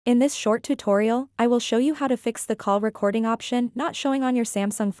In this short tutorial, I will show you how to fix the call recording option not showing on your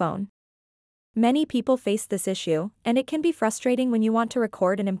Samsung phone. Many people face this issue, and it can be frustrating when you want to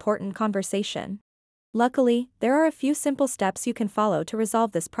record an important conversation. Luckily, there are a few simple steps you can follow to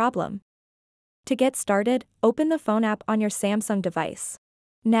resolve this problem. To get started, open the phone app on your Samsung device.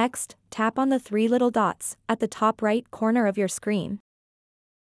 Next, tap on the three little dots at the top right corner of your screen.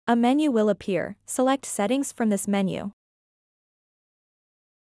 A menu will appear. Select Settings from this menu.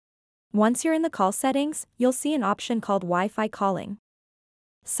 Once you're in the call settings, you'll see an option called Wi-Fi calling.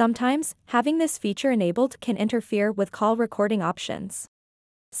 Sometimes, having this feature enabled can interfere with call recording options.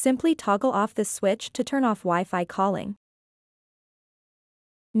 Simply toggle off this switch to turn off Wi-Fi calling.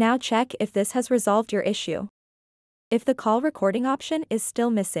 Now check if this has resolved your issue. If the call recording option is still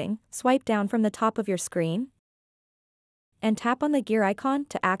missing, swipe down from the top of your screen and tap on the gear icon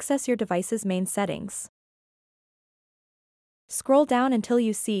to access your device's main settings. Scroll down until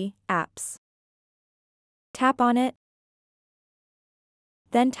you see Apps. Tap on it.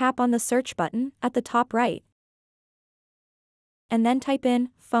 Then tap on the search button at the top right. And then type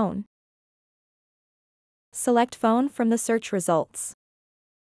in Phone. Select Phone from the search results.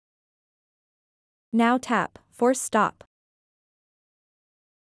 Now tap Force Stop.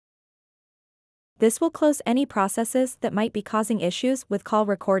 This will close any processes that might be causing issues with call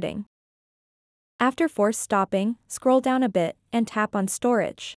recording. After force stopping, scroll down a bit and tap on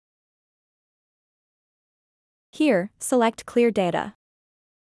Storage. Here, select Clear Data.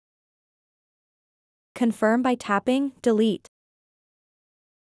 Confirm by tapping Delete.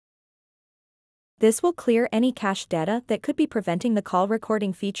 This will clear any cached data that could be preventing the call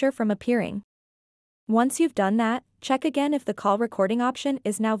recording feature from appearing. Once you've done that, check again if the call recording option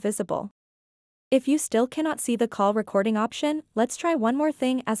is now visible. If you still cannot see the call recording option, let's try one more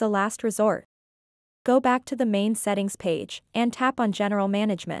thing as a last resort. Go back to the main settings page and tap on General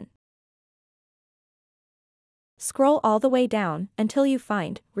Management. Scroll all the way down until you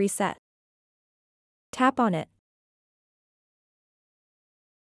find Reset. Tap on it.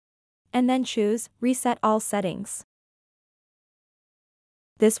 And then choose Reset All Settings.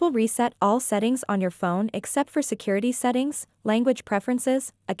 This will reset all settings on your phone except for security settings, language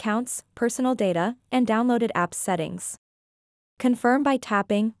preferences, accounts, personal data, and downloaded apps settings. Confirm by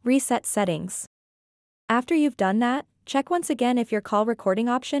tapping Reset Settings. After you've done that, check once again if your call recording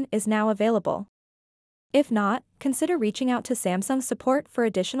option is now available. If not, consider reaching out to Samsung support for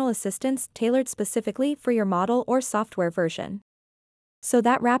additional assistance tailored specifically for your model or software version. So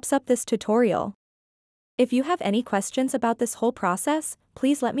that wraps up this tutorial. If you have any questions about this whole process,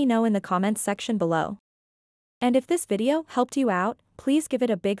 please let me know in the comments section below. And if this video helped you out, please give it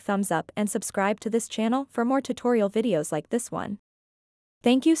a big thumbs up and subscribe to this channel for more tutorial videos like this one.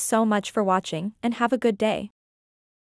 Thank you so much for watching and have a good day.